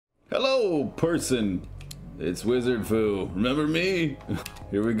Hello, person. It's Wizard Foo. Remember me?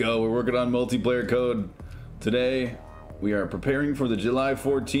 Here we go. We're working on multiplayer code. Today, we are preparing for the July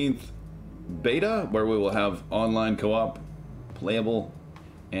 14th beta, where we will have online co-op playable.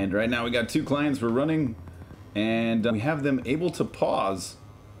 And right now we got 2 clients we're running, and we have them able to pause.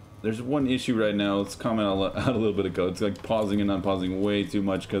 There's one issue right now. Let's comment out a little bit of code. It's like pausing and unpausing way too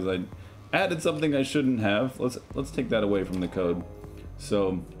much because I added something I shouldn't have. Let's take that away from the code.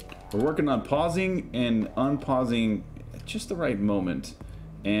 So we're working on pausing and unpausing at just the right moment.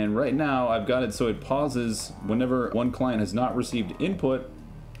 And right now I've got it so it pauses whenever one client has not received input,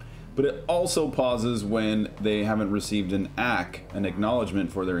 but it also pauses when they haven't received an ACK, an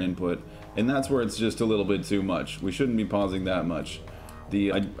acknowledgement for their input. And that's where it's just a little bit too much. We shouldn't be pausing that much.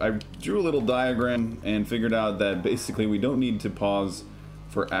 I drew a little diagram and figured out that basically we don't need to pause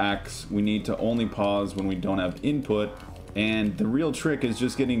for ACKs. We need to only pause when we don't have input. And the real trick is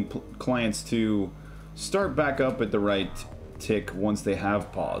just getting clients to start back up at the right tick once they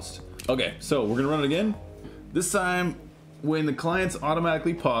have paused. Okay, so we're gonna run it again. This time, when the clients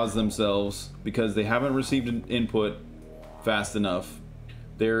automatically pause themselves because they haven't received an input fast enough,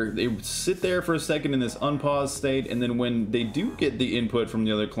 they sit there for a second in this unpause state, and then when they do get the input from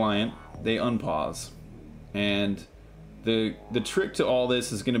the other client, they unpause. And the trick to all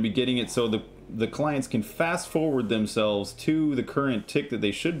this is going to be getting it so the clients can fast forward themselves to the current tick that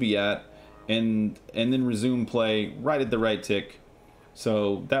they should be at, and then resume play right at the right tick.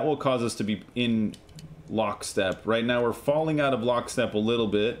 So that will cause us to be in lockstep. Right now we're falling out of lockstep a little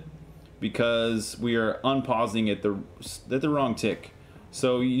bit because we are unpausing at the wrong tick.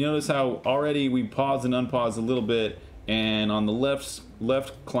 So you notice how already we pause and unpause a little bit, and on the left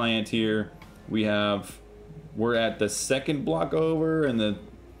client here we're at the second block over, and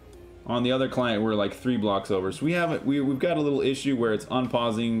on the other client we're like 3 blocks over. So we've got a little issue where it's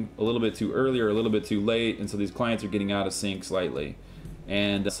unpausing a little bit too early or a little bit too late, and so these clients are getting out of sync slightly.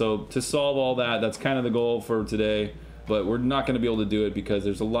 And so to solve all that, that's kind of the goal for today, but we're not going to be able to do it because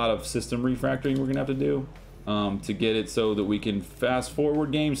there's a lot of system refactoring we're going to have to do to get it so that we can fast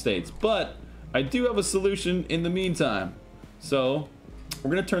forward game states. But I do have a solution in the meantime. So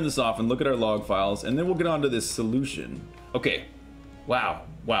we're going to turn this off and look at our log files, and then we'll get on to this solution. Okay. Wow.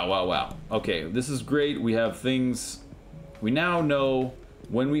 Okay, this is great. We have things. We now know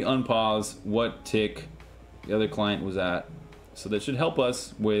when we unpause what tick the other client was at. So that should help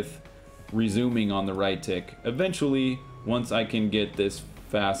us with resuming on the right tick eventually, once I can get this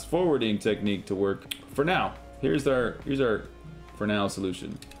fast forwarding technique to work. For now, here's our for now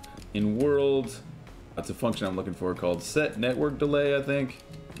solution. In world, that's a function I'm looking for called set network delay, I think.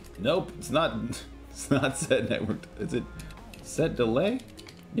 Nope, it's not set network. Is it set delay?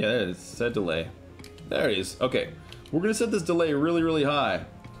 Yeah, there it is, set delay. There it is. Okay, we're gonna set this delay really high,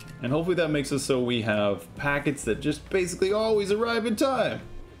 and hopefully that makes us so we have packets that just basically always arrive in time.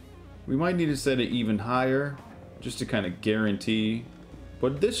 We might need to set it even higher just to kind of guarantee,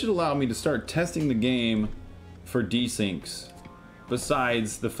 but this should allow me to start testing the game for desyncs,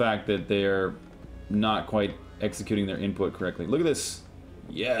 besides the fact that they're not quite executing their input correctly. Look at this.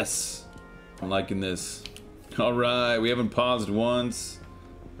 Yes, I'm liking this. All right, we haven't paused once.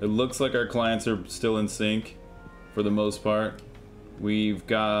 It looks like our clients are still in sync for the most part. We've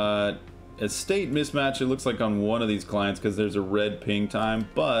got a state mismatch, it looks like, on one of these clients because there's a red ping time,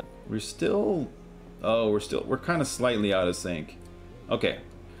 but we're kind of slightly out of sync. Okay,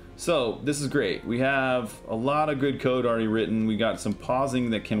 so this is great. We have a lot of good code already written. We got some pausing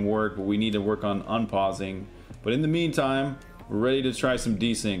that can work, but we need to work on unpausing. But in the meantime, we're ready to try some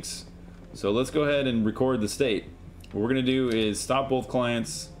desyncs. So let's go ahead and record the state. What we're gonna do is stop both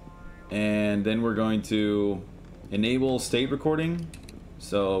clients, and then we're going to enable state recording.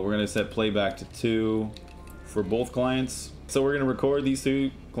 So we're gonna set playback to 2 for both clients. So we're gonna record these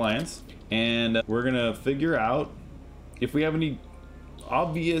 2 clients, and we're gonna figure out if we have any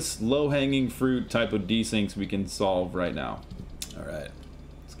obvious low-hanging fruit type of desyncs we can solve right now. All right,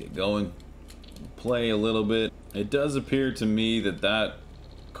 let's get going. Play a little bit. It does appear to me that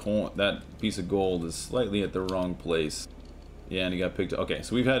piece of gold is slightly at the wrong place. Yeah, and he got picked up. Okay,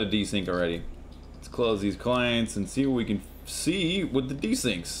 so we've had a desync already. Let's close these clients and see what we can see with the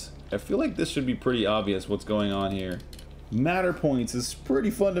desyncs. I feel like this should be pretty obvious what's going on here. Matter points is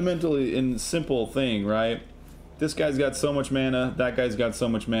pretty fundamentally and simple thing, right? This guy's got so much mana, that guy's got so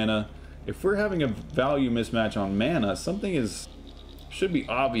much mana. If we're having a value mismatch on mana, something should be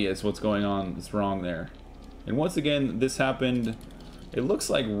obvious what's going on that's wrong there. And once again, this happened. It looks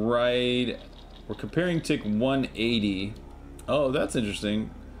like we're comparing tick 180. Oh, that's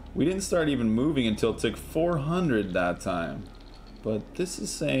interesting. We didn't start even moving until tick 400 that time. but this is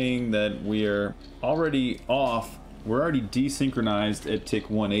saying that we're already off. We're already desynchronized at tick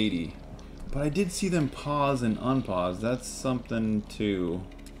 180. But I did see them pause and unpause. That's something too.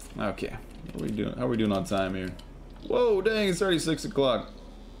 Okay, what are we doing? How are we doing on time here? Whoa, dang, it's already 6 o'clock.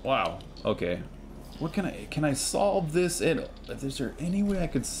 Wow, okay. What can I solve this? Is there any way I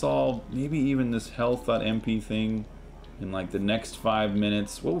could solve maybe even this health.mp thing in like the next 5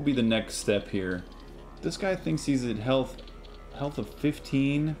 minutes? What would be the next step here? This guy thinks he's at health of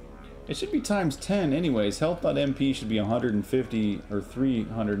 15. It should be times 10 anyways. Health.mp should be 150 or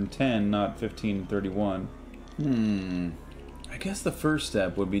 310, not 1531. I guess the first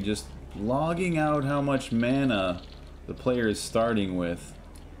step would be just logging out how much mana the player is starting with.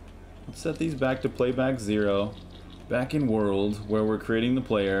 Let's set these back to playback 0. Back in world where we're creating the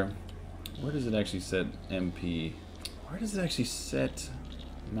player. Where does it actually set MP? Where does it actually set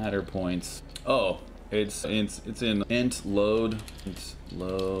matter points? Oh, it's in int load. Int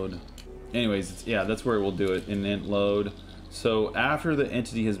load. Anyways, yeah, that's where we'll do it, in int load. So after the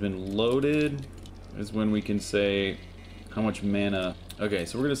entity has been loaded is when we can say how much mana. Okay,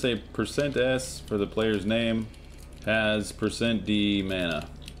 so we're gonna say %s for the player's name has %d mana.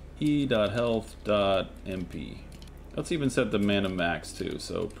 e.health.mp. Let's even set the mana max too.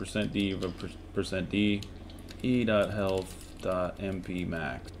 So %d of %d e.health.mp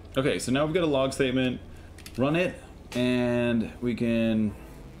max. Okay, so now we've got a log statement. Run it, and we can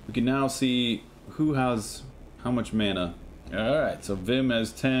now see who has how much mana. All right, so Vim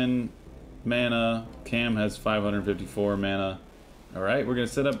has 10 mana. Cam has 554 mana. All right, we're gonna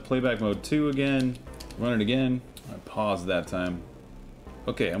set up playback mode 2 again. Run it again. I paused that time.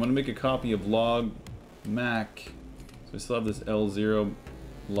 Okay, I'm gonna make a copy of log mac. So I still have this L0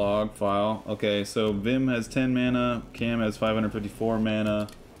 log file. Okay, so Vim has 10 mana. Cam has 554 mana.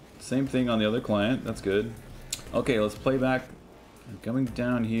 Same thing on the other client. That's good. Okay, let's play back. Coming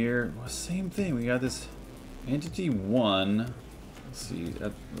down here, well, same thing. We got this entity 1. Let's see.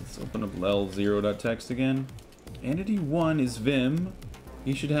 Let's open up L0.txt again. Entity 1 is Vim.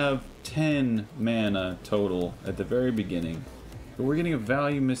 He should have 10 mana total at the very beginning. But we're getting a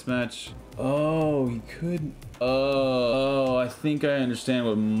value mismatch. Oh, he could. Oh, I think I understand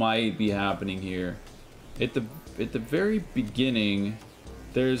what might be happening here. At the very beginning,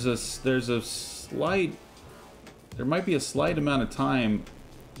 there might be a slight amount of time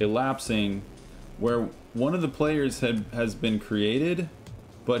elapsing where one of the players has been created,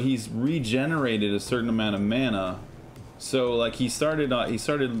 but he's regenerated a certain amount of mana. So like he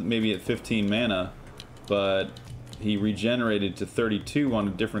started maybe at 15 mana, but he regenerated to 32 on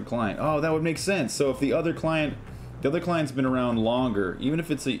a different client. Oh, that would make sense. So if the other client's been around longer, even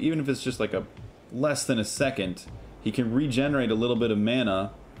if it's just like a less than a second, he can regenerate a little bit of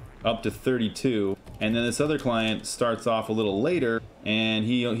mana up to 32, and then this other client starts off a little later and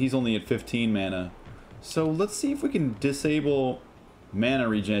he's only at 15 mana. So let's see if we can disable mana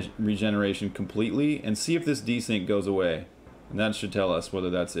regeneration completely and see if this desync goes away, and that should tell us whether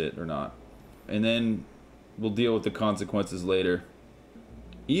that's it or not, and then we'll deal with the consequences later.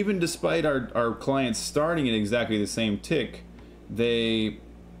 Even despite our clients starting at exactly the same tick,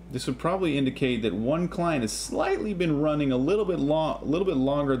 this would probably indicate that one client has slightly been running a little bit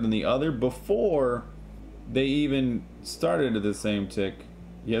longer than the other before they even started at the same tick.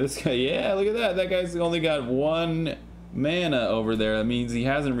 Yeah, this guy, yeah, look at that. That guy's only got 1 mana over there. That means he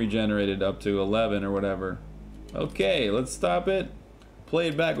hasn't regenerated up to 11 or whatever. Okay, let's stop it. Play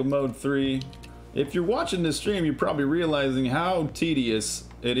it back with mode 3. If you're watching this stream, you're probably realizing how tedious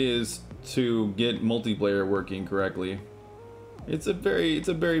it is to get multiplayer working correctly. It's a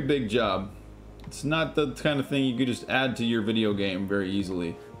very big job. It's not the kind of thing you could just add to your video game very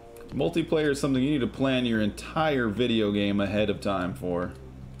easily. Multiplayer is something you need to plan your entire video game ahead of time for,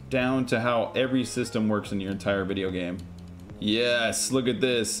 down to how every system works in your entire video game. Yes, look at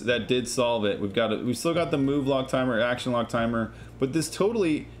this. That did solve it. We've still got the move lock timer, action lock timer, but this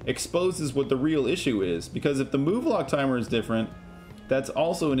totally exposes what the real issue is, because if the move lock timer is different, that's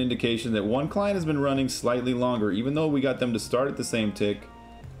also an indication that one client has been running slightly longer. Even though we got them to start at the same tick,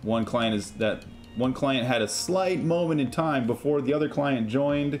 one client had a slight moment in time before the other client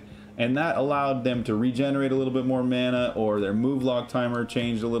joined, and that allowed them to regenerate a little bit more mana, or their move lock timer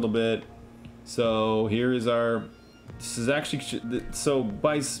changed a little bit. So here is our. This is actually, so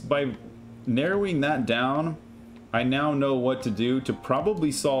by narrowing that down, I now know what to do to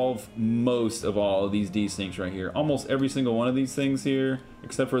probably solve most of all of these desyncs right here. Almost every single one of these things here,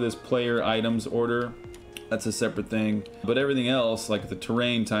 except for this player items order. That's a separate thing. But everything else, like the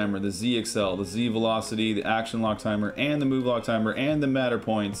terrain timer, the ZXL, the Z velocity, the action lock timer, and the move lock timer, and the matter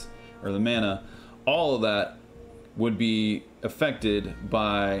points, or the mana, all of that would be affected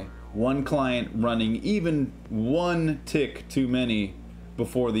by one client running even one tick too many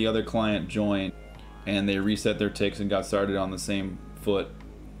before the other client joined, and they reset their ticks and got started on the same foot.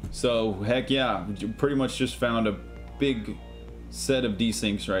 So heck yeah, pretty much just found a big set of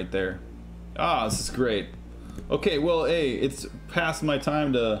desyncs right there. Ah, this is great. Okay, well, hey, it's past my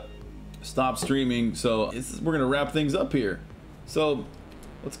time to stop streaming, so we're gonna wrap things up here. So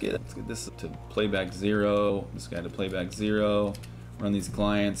let's get this to playback 0, this guy to playback 0, run these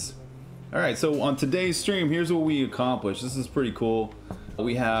clients. All right, so on today's stream, here's what we accomplished. This is pretty cool.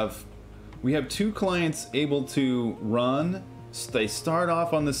 We have 2 clients able to run. They start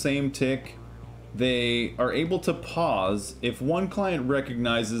off on the same tick. They are able to pause if one client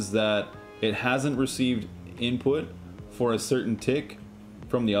recognizes that it hasn't received input for a certain tick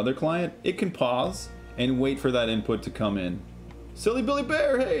from the other client. It can pause and wait for that input to come in. Silly Billy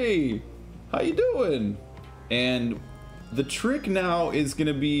Bear, hey, how you doing? And the trick now is going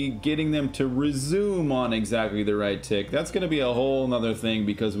to be getting them to resume on exactly the right tick. That's going to be a whole nother thing,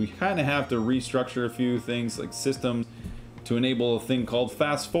 because we kind of have to restructure a few things like systems to enable a thing called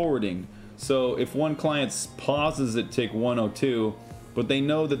fast forwarding. So if one client pauses at tick 102, but they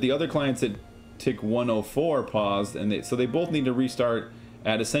know that the other client's at tick 104 paused, and so they both need to restart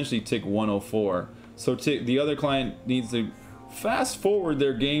at essentially tick 104. So the other client needs to fast forward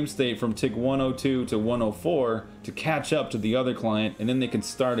their game state from tick 102 to 104 to catch up to the other client, and then they can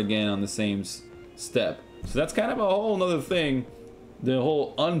start again on the same step. So that's kind of a whole nother thing. The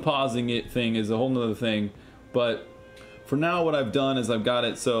whole unpausing it thing is a whole nother thing. But for now, what I've done is I've got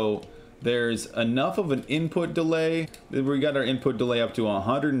it so there's enough of an input delay. We got our input delay up to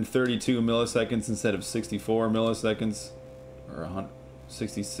 132 milliseconds instead of 64 milliseconds, or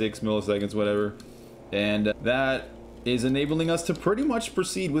 66 milliseconds, whatever. And that is enabling us to pretty much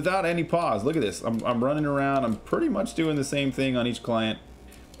proceed without any pause. Look at this. I'm running around. I'm pretty much doing the same thing on each client.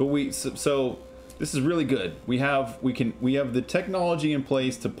 But so this is really good. We have the technology in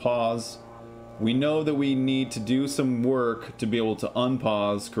place to pause. We know that we need to do some work to be able to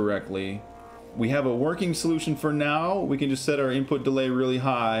unpause correctly. We have a working solution for now. We can just set our input delay really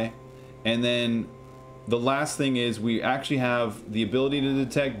high. And then the last thing is we actually have the ability to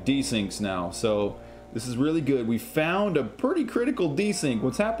detect desyncs now. So this is really good. We found a pretty critical desync.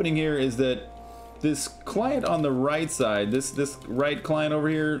 What's happening here is that this client on the right side, this right client over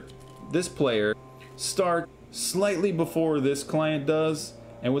here, this player, start slightly before this client does.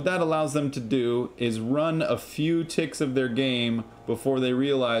 And what that allows them to do is run a few ticks of their game before they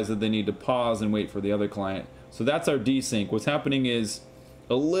realize that they need to pause and wait for the other client. So that's our desync. What's happening is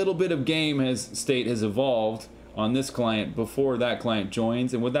a little bit of game state has evolved on this client before that client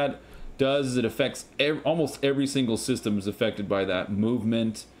joins. And what that does is it affects almost every single system is affected by that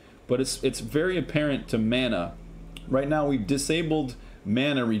movement. But it's very apparent to mana. Right now we've disabled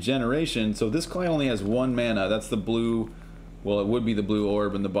mana regeneration. So this client only has 1 mana. That's the blue. Well, it would be the blue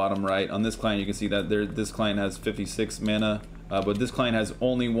orb in the bottom right. On this client, you can see that this client has 56 mana, but this client has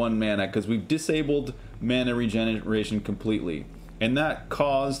only 1 mana because we've disabled mana regeneration completely. And that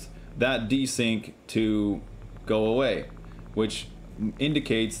caused that desync to go away, which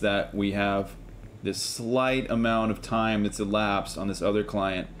indicates that we have this slight amount of time that's elapsed on this other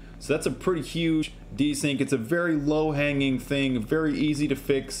client. So that's a pretty huge desync. It's a very low-hanging thing, very easy to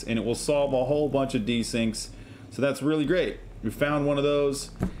fix, and it will solve a whole bunch of desyncs. So that's really great. We found one of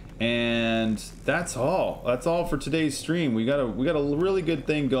those, and that's all. That's all for today's stream. We got a really good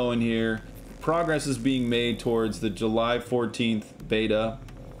thing going here. Progress is being made towards the July 14th beta,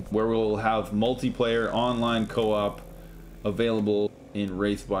 where we'll have multiplayer online co-op available in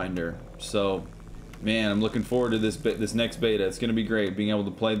Wraithbinder. So, man, I'm looking forward to this next beta. It's gonna be great being able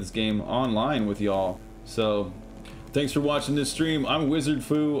to play this game online with y'all. So, thanks for watching this stream. I'm Wizard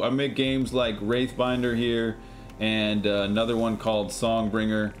Foo. I make games like Wraithbinder here, and another one called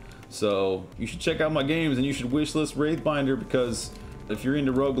Songbringer. So you should check out my games, and you should wishlist Wraithbinder, because if you're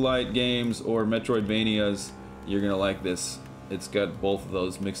into roguelite games or Metroidvanias, you're gonna like this. It's got both of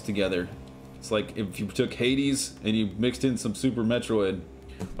those mixed together. It's like if you took Hades and you mixed in some Super Metroid.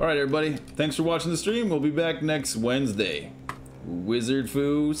 Alright everybody, thanks for watching the stream. We'll be back next Wednesday. Wizard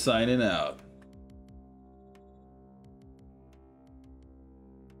Foo signing out.